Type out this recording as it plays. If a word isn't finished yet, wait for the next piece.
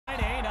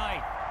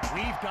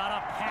We've got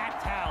a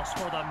packed house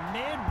for the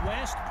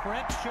Midwest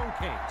Prep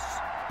Showcase.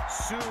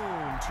 Soon,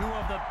 two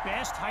of the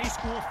best high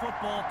school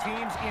football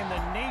teams in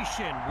the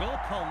nation will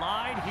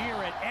collide here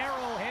at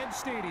Arrowhead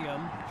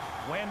Stadium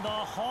when the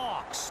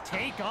Hawks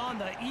take on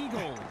the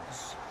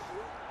Eagles.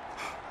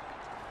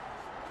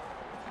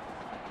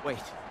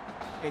 Wait,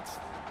 it's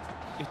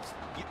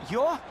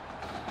you're?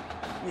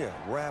 Yeah,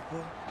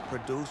 rapper,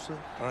 producer,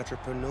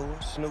 entrepreneur,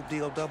 Snoop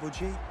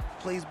D-O-double-G.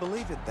 Please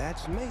believe it,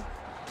 that's me.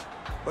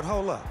 But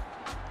hold up.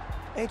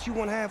 Ain't you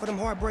one half of them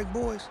Heartbreak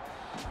Boys?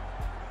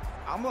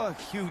 I'm a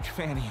huge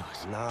fan of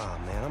yours. Nah,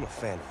 man, I'm a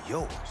fan of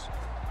yours.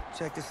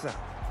 Check this out.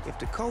 If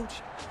the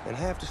coach and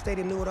half the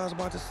stadium knew what I was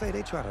about to say,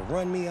 they try to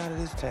run me out of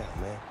this town,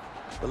 man.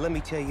 But let me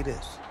tell you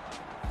this.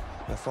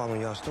 I've been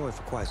following y'all's story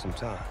for quite some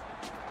time.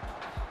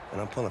 And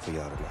I'm pulling for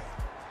y'all tonight.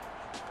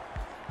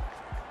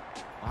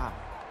 Wow.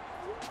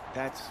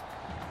 That's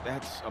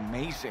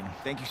amazing.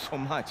 Thank you so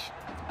much.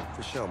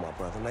 For sure, my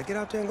brother. Now get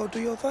out there and go do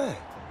your thing.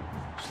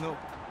 Snoop,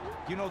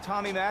 you know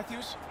Tommy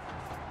Matthews?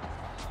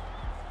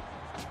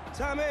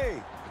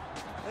 Tommy!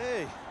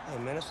 Hey,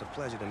 man, it's a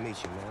pleasure to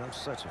meet you, man. I'm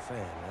such a fan,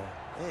 man.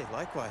 Hey,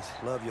 likewise.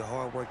 Love your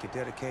hard work, your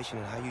dedication,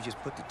 and how you just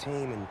put the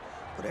team and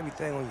put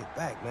everything on your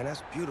back, man.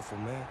 That's beautiful,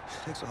 man.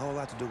 It takes a whole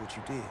lot to do what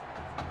you did.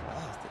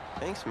 Wow,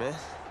 thanks, man.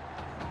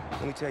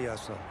 Let me tell y'all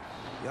something.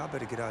 Y'all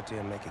better get out there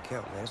and make it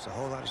count, man. It's a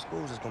whole lot of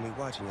schools that's gonna be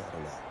watching y'all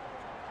tonight.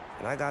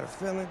 And I got a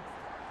feeling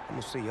I'm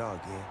gonna see y'all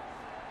again.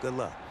 Good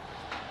luck.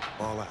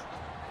 Ball out.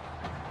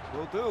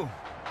 Will do.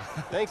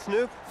 Thanks,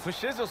 Snoop. For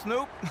shizzle,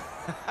 Snoop.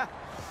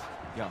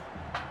 Yo,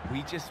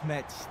 we just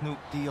met Snoop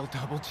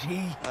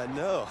D-O-double-G. I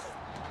know.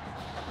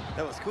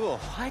 That was cool.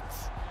 What?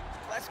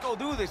 Let's go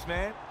do this,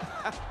 man.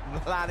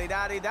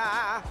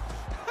 La-di-da-di-da.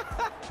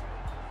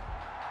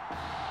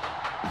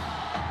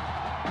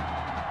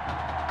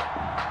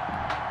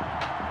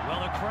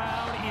 Well, the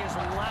crowd is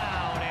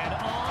loud and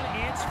on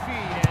its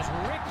feet as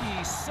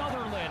Ricky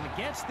Sutherland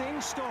gets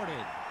things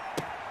started.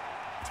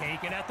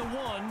 Taken at the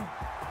 1.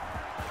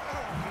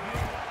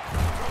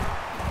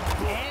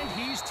 And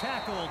he's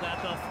tackled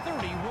at the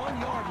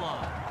 31-yard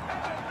line.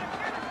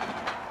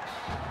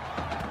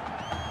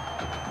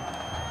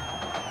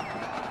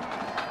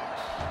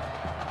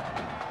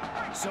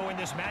 So in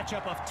this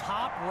matchup of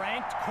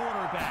top-ranked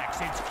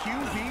quarterbacks, it's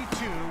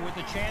QB2 with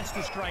the chance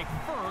to strike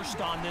first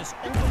on this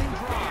opening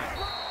drive.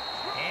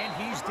 And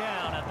he's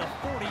down at the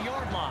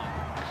 40-yard line.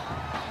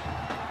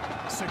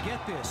 So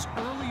get this,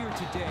 earlier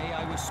today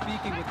I was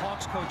speaking with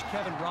Hawks coach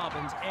Kevin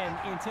Robbins, and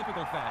in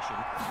typical fashion,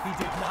 he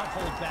did not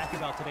hold back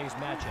about today's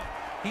matchup.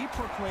 He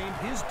proclaimed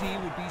his D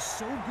would be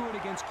so good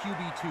against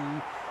QB2,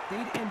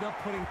 they'd end up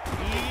putting...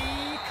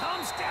 He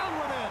comes down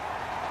with it!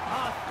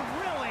 A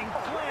thrilling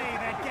play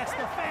that gets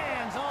the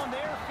fans on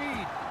their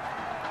feet.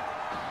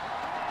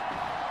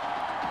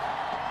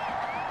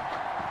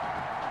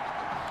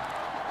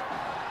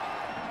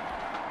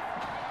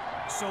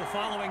 So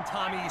following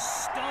Tommy's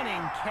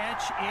stunning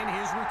catch in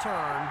his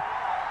return,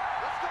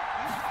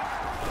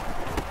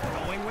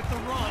 going with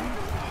the run,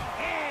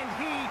 and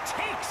he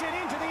takes it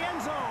into the end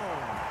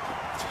zone.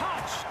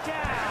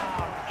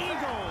 Touchdown,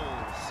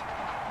 Eagles.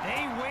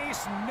 They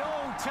waste no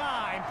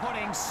time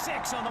putting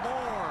 6 on the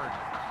board.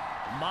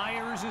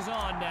 Myers is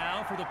on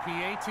now for the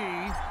PAT.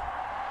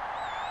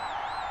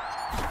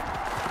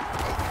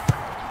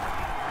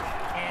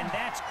 And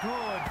that's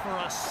good for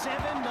a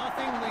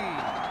 7-0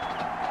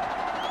 lead.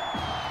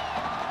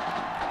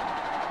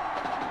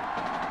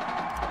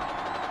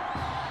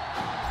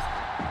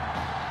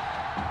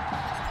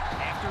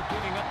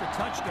 Giving up the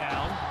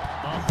touchdown,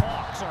 the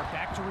Hawks are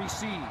back to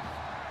receive.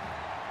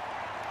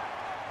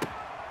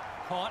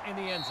 Caught in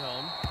the end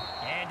zone,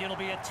 and it'll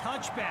be a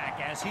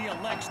touchback as he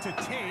elects to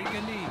take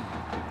a knee.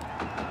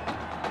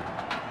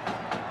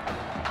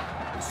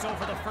 So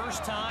for the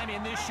first time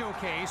in this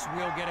showcase,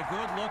 we'll get a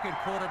good look at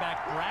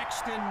quarterback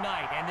Braxton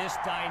Knight and this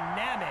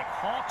dynamic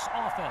Hawks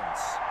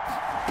offense.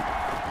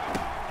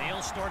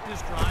 They'll start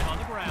this drive on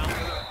the ground,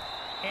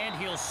 and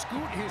he'll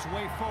scoot his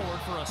way forward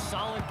for a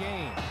solid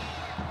gain.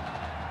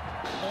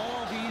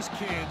 All these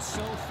kids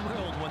so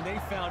thrilled when they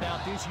found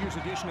out this year's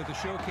edition of the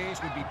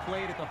showcase would be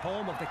played at the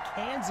home of the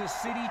Kansas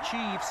City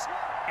Chiefs,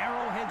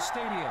 Arrowhead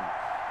Stadium.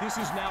 This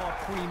is now a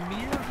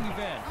premier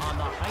event on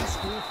the high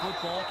school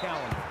football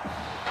calendar.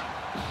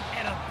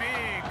 And a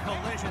big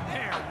collision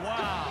there,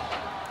 wow.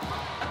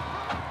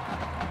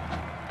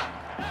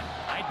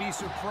 I'd be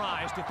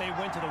surprised if they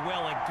went to the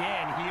well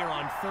again here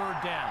on 3rd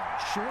down.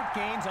 Short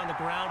gains on the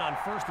ground on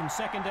 1st and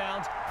 2nd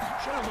downs.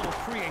 Show a little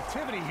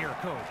creativity here,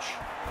 coach.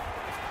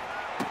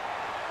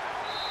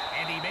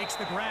 And he makes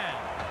the grab.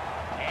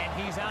 And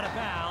he's out of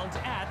bounds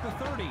at the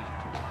 30.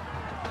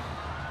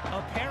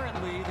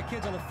 Apparently, the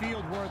kids on the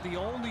field weren't the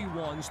only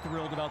ones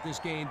thrilled about this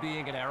game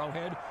being at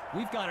Arrowhead.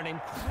 We've got an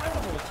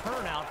incredible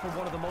turnout for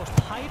one of the most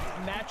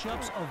hyped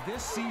matchups of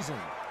this season.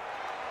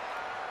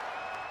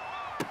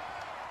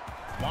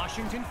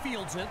 Washington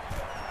fields it.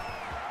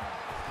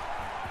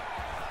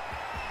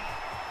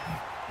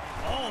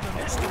 Oh, the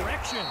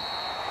misdirection.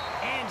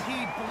 And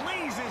he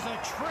blazes a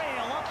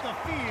trail up the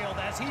field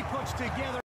as he puts together